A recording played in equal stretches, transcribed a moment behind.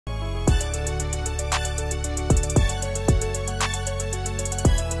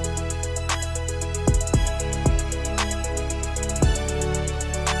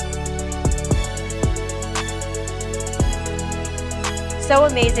so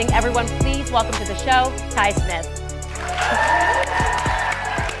amazing. Everyone, please welcome to the show, Ty Smith.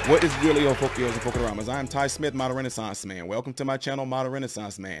 What is really on Pokios and Pokeramas? I'm Ty Smith, Model Renaissance Man. Welcome to my channel, Model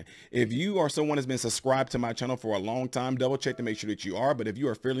Renaissance Man. If you are someone that's been subscribed to my channel for a long time, double check to make sure that you are. But if you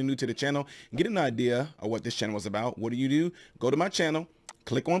are fairly new to the channel, get an idea of what this channel is about. What do? Go to my channel,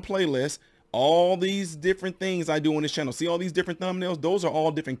 click on playlist. All these different things I do on this channel. See all these different thumbnails? Those are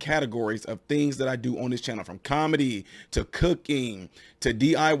all different categories of things that I do on this channel, from comedy to cooking to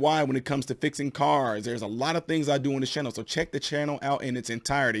DIY when it comes to fixing cars. There's a lot of things I do on this channel. So check the channel out in its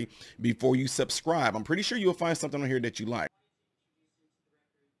entirety before you subscribe. I'm pretty sure you'll find something on here that you like.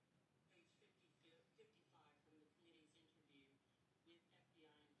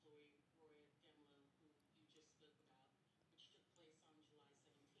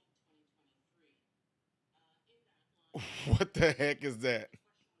 What the heck is that?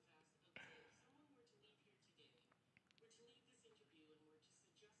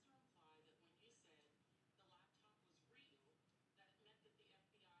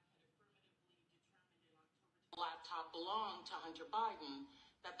 Laptop belonged to Hunter Biden,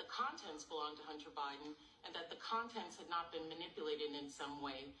 that the contents belonged to Hunter Biden, and that the contents had not been manipulated in some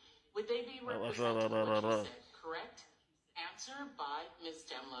way. Would they be representing what you said, correct? Answer by Ms.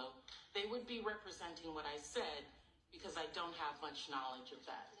 Demlow. They would be representing what I said because I don't have much knowledge of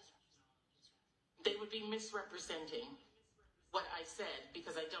that. They would be misrepresenting what I said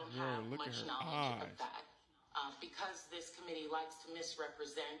because I don't have much knowledge of that. Because this committee likes to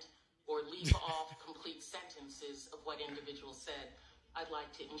misrepresent or leave off complete sentences of what individuals said, I'd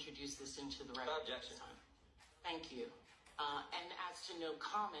like to introduce this into the record. Objection. Thank you. And as to no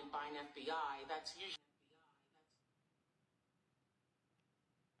comment by an FBI, that's usually...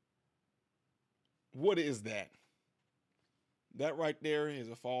 What is that? That right there is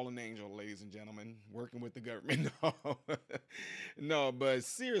a fallen angel, ladies and gentlemen, working with the government. No, but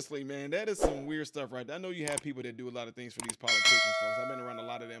seriously, man, that is some weird stuff right there. I know you have people that do a lot of things for these politicians, folks. I've been around a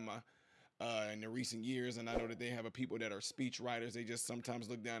lot of them in the recent years, and I know that they have people that are speech writers. They just sometimes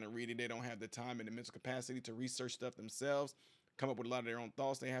look down and read it. They don't have the time and the mental capacity to research stuff themselves, come up with a lot of their own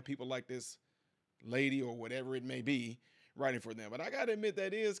thoughts. They have people like this lady or whatever it may be writing for them. But I got to admit,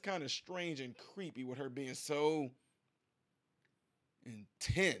 that is kind of strange and creepy with her being so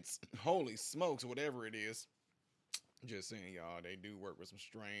intense. Holy smokes, whatever it is. Just saying, y'all, they do work with some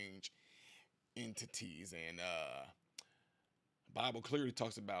strange entities, and Bible clearly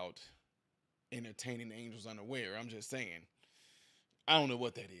talks about entertaining angels unaware. I'm just saying, I don't know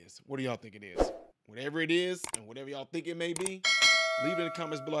what that is. What do y'all think it is? Whatever it is, and whatever y'all think it may be, leave it in the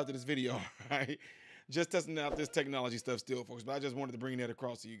comments below after this video. All right, just testing out this technology stuff still, folks, but I just wanted to bring that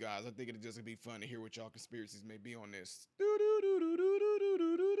across to you guys. I think it'd just be fun to hear what y'all conspiracies may be on this.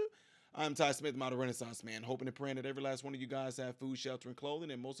 I'm Ty Smith, Model Renaissance Man, hoping and praying that every last one of you guys have food, shelter, and clothing,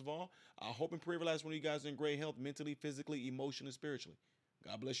 and most of all, I hope and pray every last one of you guys are in great health, mentally, physically, emotionally, spiritually.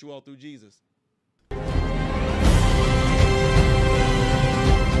 God bless you all through Jesus.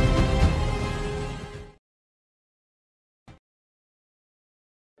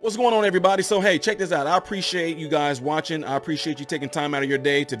 What's going on, everybody? So hey, check this out. I appreciate you guys watching. I appreciate you taking time out of your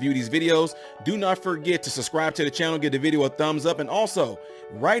day to view these videos. Do not forget to subscribe to the channel, give the video a thumbs up, and also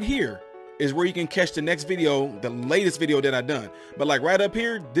right here is where you can catch the next video, the latest video that I've done. But like right up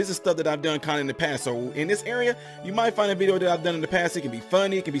here, this is stuff that I've done kind of in the past. So in this area, you might find a video that I've done in the past. It can be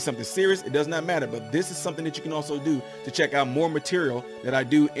funny, it can be something serious, it does not matter. But this is something that you can also do to check out more material that I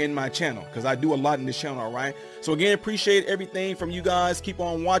do in my channel, because I do a lot in this channel, all right? So again, appreciate everything from you guys. Keep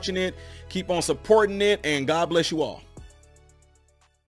on watching it, keep on supporting it, and God bless you all.